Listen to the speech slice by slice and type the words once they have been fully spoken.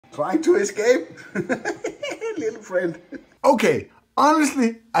Trying to escape. Little friend. Okay,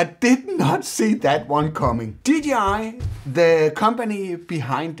 honestly, I did not see that one coming. DJI, the company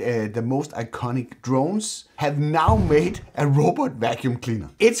behind the most iconic drones, have now made a robot vacuum cleaner.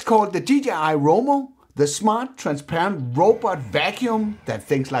 It's called the DJI Romo, the smart, transparent robot vacuum that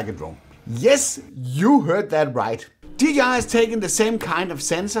thinks like a drone. Yes, you heard that right. DJI has taken the same kind of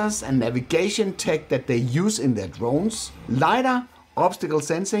sensors and navigation tech that they use in their drones, LiDAR, obstacle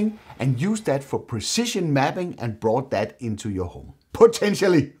sensing, and use that for precision mapping and brought that into your home.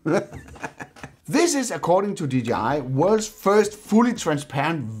 Potentially. This is, according to DJI, world's first fully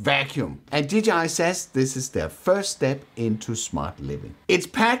transparent vacuum. And DJI says this is their first step into smart living. It's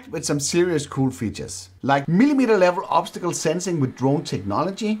packed with some serious cool features, like millimeter level obstacle sensing with drone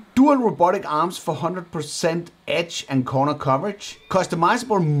technology, dual robotic arms for 100% edge and corner coverage,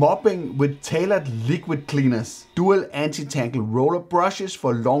 customizable mopping with tailored liquid cleaners, dual anti-tangle roller brushes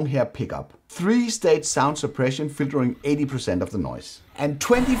for long hair pickup, 3-stage sound suppression filtering 80% of the noise, and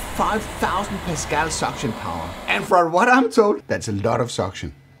 25,000 Pascal suction power. And for what I'm told, that's a lot of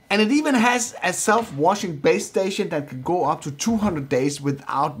suction. And it even has a self-washing base station that can go up to 200 days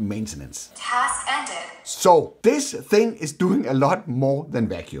without maintenance. Task ended. So this thing is doing a lot more than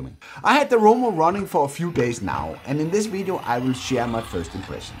vacuuming. I had the Romo running for a few days now, and in this video I will share my first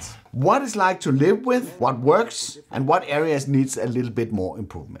impressions. What it's like to live with, what works, and what areas needs a little bit more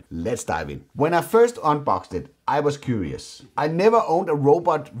improvement. Let's dive in. When I first unboxed it, I was curious. I never owned a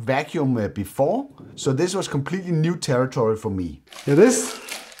robot vacuum before, so this was completely new territory for me. It is.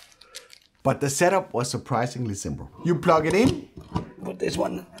 But the setup was surprisingly simple. You plug it in, Put this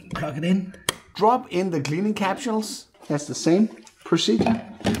one and plug it in. drop in the cleaning capsules, That's the same procedure.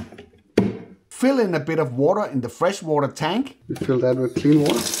 fill in a bit of water in the freshwater tank, We fill that with clean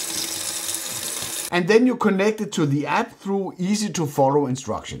water. and then you connect it to the app through easy to follow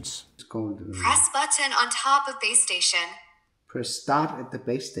instructions. It's going to Press button on top of base station. press start at the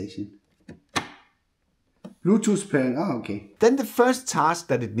base station. Bluetooth pairing, oh okay. Then the first task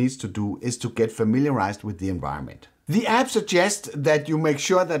that it needs to do is to get familiarized with the environment. The app suggests that you make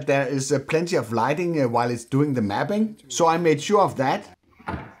sure that there is plenty of lighting while it's doing the mapping, so I made sure of that.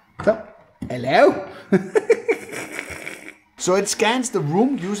 So, hello? So it scans the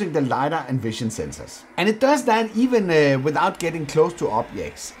room using the LiDAR and vision sensors. And it does that even without getting close to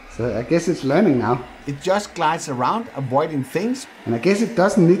objects. So I guess it's learning now. It just glides around, avoiding things. And I guess it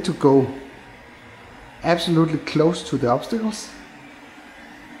doesn't need to go absolutely close to the obstacles,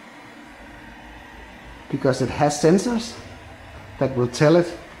 because it has sensors that will tell it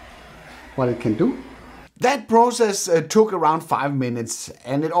what it can do. That process took around 5 minutes,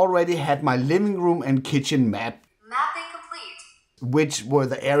 and it already had my living room and kitchen mapped, Mapping complete. which were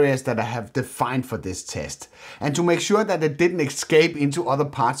the areas that I have defined for this test. And to make sure that it didn't escape into other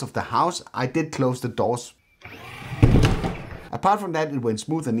parts of the house, I did close the doors. Apart from that, it went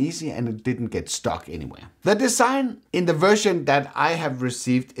smooth and easy, and it didn't get stuck anywhere. The design in the version that I have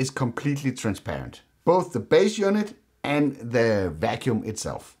received is completely transparent, both the base unit and the vacuum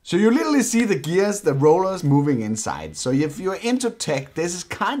itself. So you literally see the gears, the rollers moving inside. So if you're into tech, this is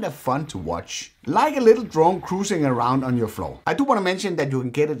kind of fun to watch. Like a little drone cruising around on your floor. I do want to mention that you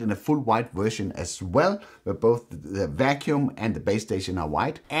can get it in a full white version as well, where both the vacuum and the base station are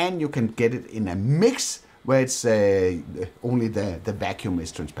white. And you can get it in a mix where it's only the vacuum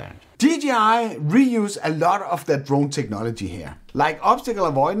is transparent. DJI reuse a lot of their drone technology here, like obstacle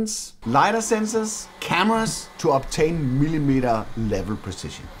avoidance, LiDAR sensors, cameras to obtain millimeter level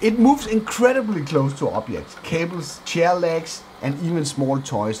precision. It moves incredibly close to objects, cables, chair legs, and even small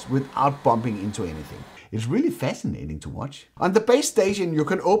toys without bumping into anything. It's really fascinating to watch. On the base station, you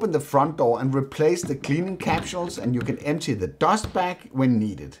can open the front door and replace the cleaning capsules, and you can empty the dust bag when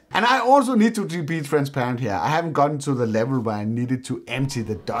needed. And I also need to be transparent here. I haven't gotten to the level where I needed to empty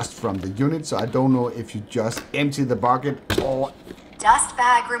the dust from the unit, so I don't know if you just empty the bucket or Dust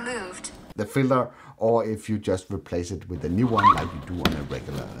bag removed. the filter, or if you just replace it with a new one like you do on a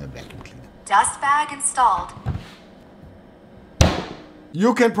regular vacuum cleaner. Dust bag installed.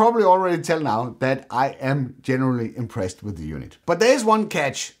 You can probably already tell now that I am generally impressed with the unit. But there is one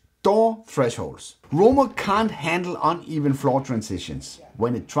catch: door thresholds. Romo can't handle uneven floor transitions.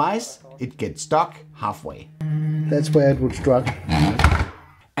 When it tries, it gets stuck halfway. That's where it would struggle.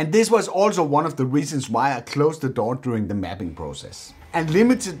 And this was also one of the reasons why I closed the door during the mapping process and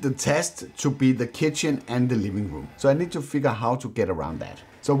limited the test to be the kitchen and the living room. So I need to figure how to get around that.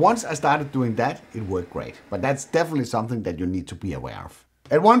 So once I started doing that, it worked great. But that's definitely something that you need to be aware of.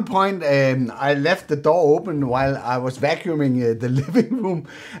 At one point, I left the door open while I was vacuuming the living room.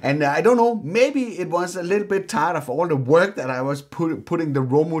 And I don't know, maybe it was a little bit tired of all the work that I was putting the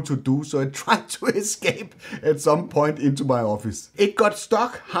Romo to do. So it tried to escape at some point into my office. It got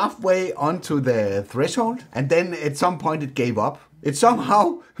stuck halfway onto the threshold. And then at some point it gave up. It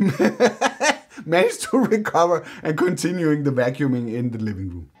somehow managed to recover and continuing the vacuuming in the living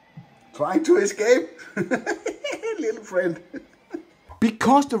room. Trying to escape? Little friend.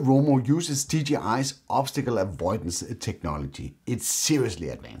 Because the Romo uses DJI's optical avoidance technology, it's seriously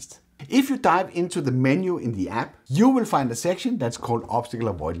advanced. If you dive into the menu in the app, you will find a section that's called Optical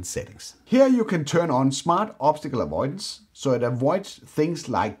Avoidance Settings. Here you can turn on Smart Optical Avoidance, so it avoids things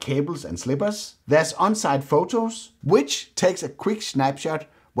like cables and slippers. There's on-site photos, which takes a quick snapshot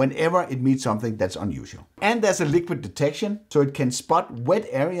whenever it meets something that's unusual. And there's a liquid detection, so it can spot wet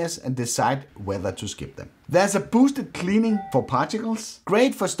areas and decide whether to skip them. There's a boosted cleaning for particles,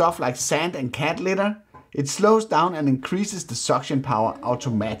 great for stuff like sand and cat litter. It slows down and increases the suction power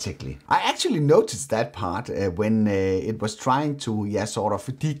automatically. I actually noticed that part when it was trying to sort of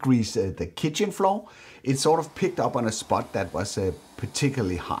degrease the kitchen floor. It sort of picked up on a spot that was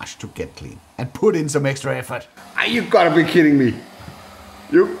particularly harsh to get clean and put in some extra effort. You gotta be kidding me.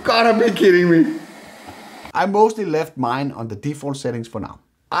 You gotta be kidding me. I mostly left mine on the default settings for now.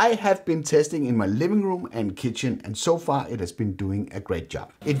 I have been testing in my living room and kitchen, and so far it has been doing a great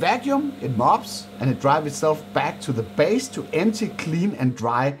job. It vacuums, it mops, and it drives itself back to the base to empty, clean and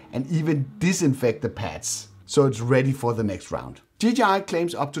dry, and even disinfect the pads. So it's ready for the next round. DJI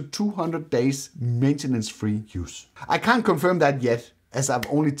claims up to 200 days maintenance-free use. I can't confirm that yet, as I've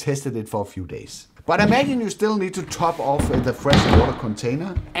only tested it for a few days. But imagine you still need to top off the fresh water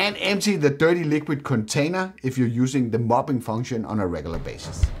container and empty the dirty liquid container if you're using the mopping function on a regular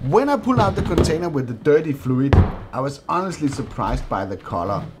basis. When I pulled out the container with the dirty fluid, I was honestly surprised by the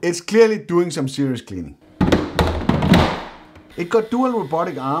color. It's clearly doing some serious cleaning. It got dual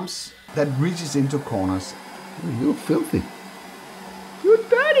robotic arms that reaches into corners. You're filthy. You're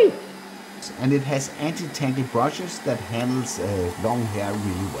dirty. And it has anti-tangle brushes that handles long hair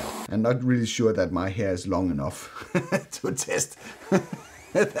really well. I'm not really sure that my hair is long enough to test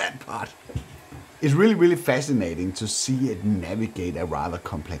that part. It's really fascinating to see it navigate a rather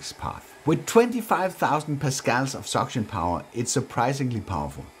complex path. With 25,000 pascals of suction power, it's surprisingly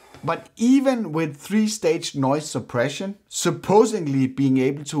powerful. But even with 3-stage noise suppression, supposedly being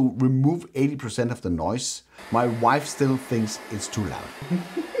able to remove 80% of the noise, my wife still thinks it's too loud.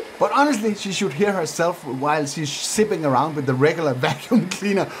 But honestly, she should hear herself while she's zipping around with the regular vacuum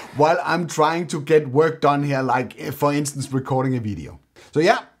cleaner while I'm trying to get work done here, like for instance recording a video. So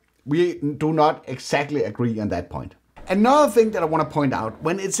yeah, we do not exactly agree on that point. Another thing that I want to point out,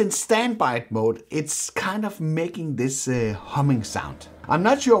 when it's in standby mode, it's kind of making this humming sound. I'm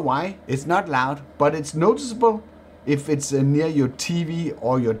not sure why, it's not loud, but it's noticeable if it's near your TV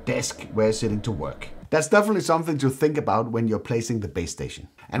or your desk where you're sitting to work. That's definitely something to think about when you're placing the base station.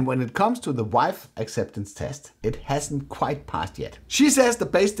 And when it comes to the wife acceptance test, it hasn't quite passed yet. She says the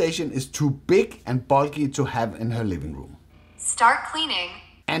base station is too big and bulky to have in her living room. Start cleaning.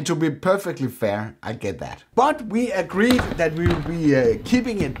 And to be perfectly fair, I get that. But we agreed that we will be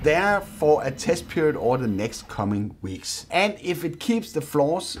keeping it there for a test period or the next coming weeks. And if it keeps the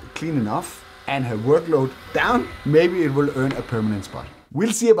floors clean enough and her workload down, maybe it will earn a permanent spot.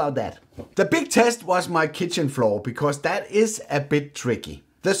 We'll see about that. The big test was my kitchen floor, because that is a bit tricky.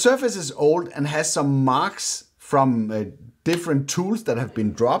 The surface is old and has some marks from different tools that have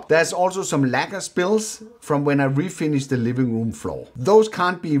been dropped. There's also some lacquer spills from when I refinished the living room floor. Those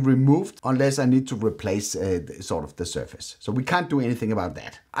can't be removed unless I need to replace sort of the surface. So we can't do anything about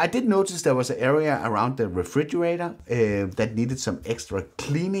that. I did notice there was an area around the refrigerator that needed some extra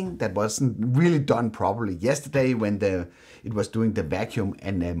cleaning that wasn't really done properly yesterday when it was doing the vacuum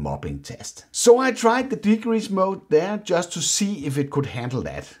and the mopping test. So I tried the degrease mode there just to see if it could handle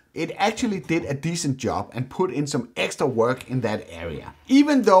that. It actually did a decent job and put in some extra work in that area.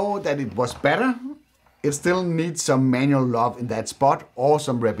 Even though that it was better, it still needs some manual love in that spot or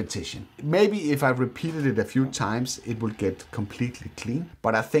some repetition. Maybe if I repeated it a few times, it will get completely clean.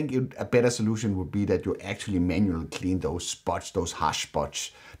 But I think a better solution would be that you actually manually clean those spots, those harsh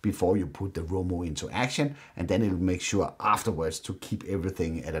spots, before you put the Romo into action. And then it'll make sure afterwards to keep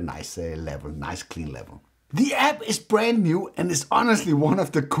everything at a nice level, nice clean level. The app is brand new and is honestly one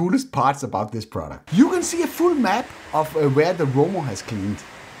of the coolest parts about this product. You can see a full map of where the Romo has cleaned.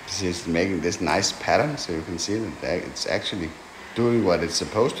 This is making this nice pattern, so you can see that it's actually doing what it's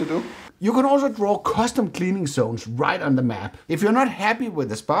supposed to do. You can also draw custom cleaning zones right on the map. If you're not happy with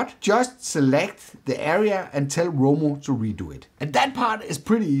the spot, just select the area and tell Romo to redo it. And that part is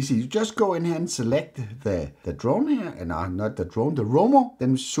pretty easy. You just go in here and select the drone here, and not the drone, the Romo.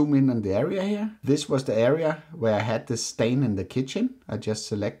 Then zoom in on the area here. This was the area where I had this stain in the kitchen. I just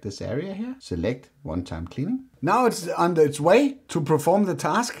select this area here, select one-time cleaning. Now it's on its way to perform the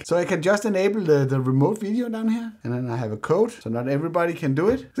task. So I can just enable the remote video down here. And then I have a code, so not everybody can do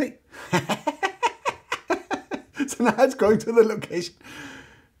it. See? So now it's going to the location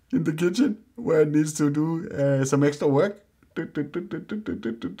in the kitchen where it needs to do some extra work.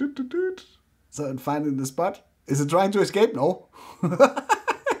 So I'm finding the spot. Is it trying to escape? No.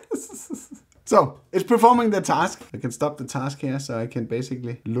 So it's performing the task. I can stop the task here so I can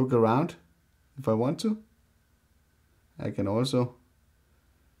basically look around if I want to. I can also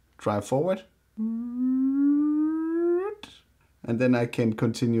drive forward. And then I can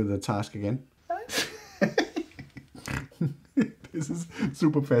continue the task again. This is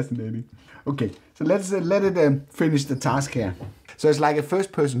super fascinating. Okay, so let's let it finish the task here. So it's like a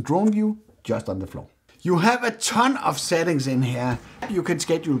first-person drone view, just on the floor. You have a ton of settings in here. You can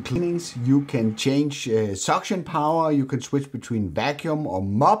schedule cleanings, you can change suction power, you can switch between vacuum or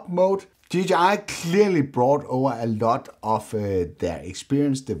mop mode. DJI clearly brought over a lot of their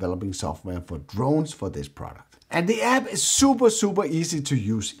experience developing software for drones for this product. And the app is super easy to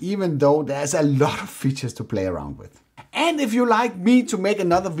use, even though there's a lot of features to play around with. And if you like me to make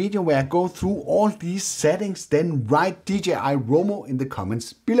another video where I go through all these settings, then write DJI Romo in the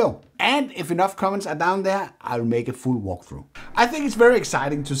comments below. And if enough comments are down there, I'll make a full walkthrough. I think it's very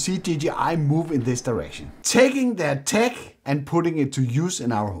exciting to see DJI move in this direction, taking their tech and putting it to use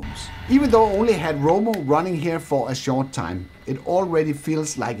in our homes. Even though I only had Romo running here for a short time, it already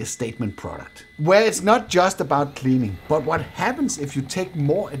feels like a statement product, where it's not just about cleaning, but what happens if you take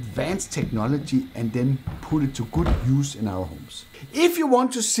more advanced technology and then put it to good use in our homes. If you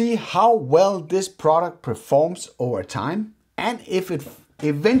want to see how well this product performs over time, and if it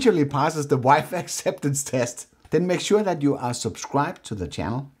eventually passes the Wi-Fi acceptance test, then make sure that you are subscribed to the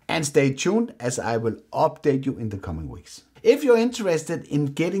channel and stay tuned as I will update you in the coming weeks. If you're interested in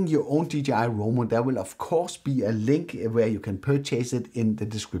getting your own DJI Romo, there will of course be a link where you can purchase it in the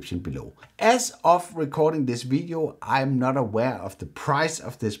description below. As of recording this video, I'm not aware of the price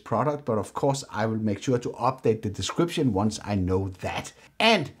of this product, but of course I will make sure to update the description once I know that.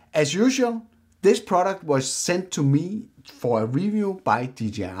 And as usual, this product was sent to me for a review by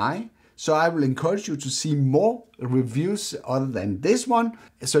DJI. So I will encourage you to see more reviews other than this one,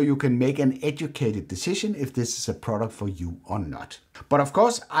 so you can make an educated decision if this is a product for you or not. But of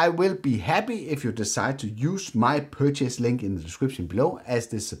course, I will be happy if you decide to use my purchase link in the description below, as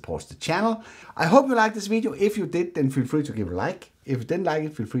this supports the channel. I hope you liked this video. If you did, then feel free to give it a like. If you didn't like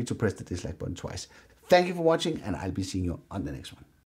it, feel free to press the dislike button twice. Thank you for watching, and I'll be seeing you on the next one.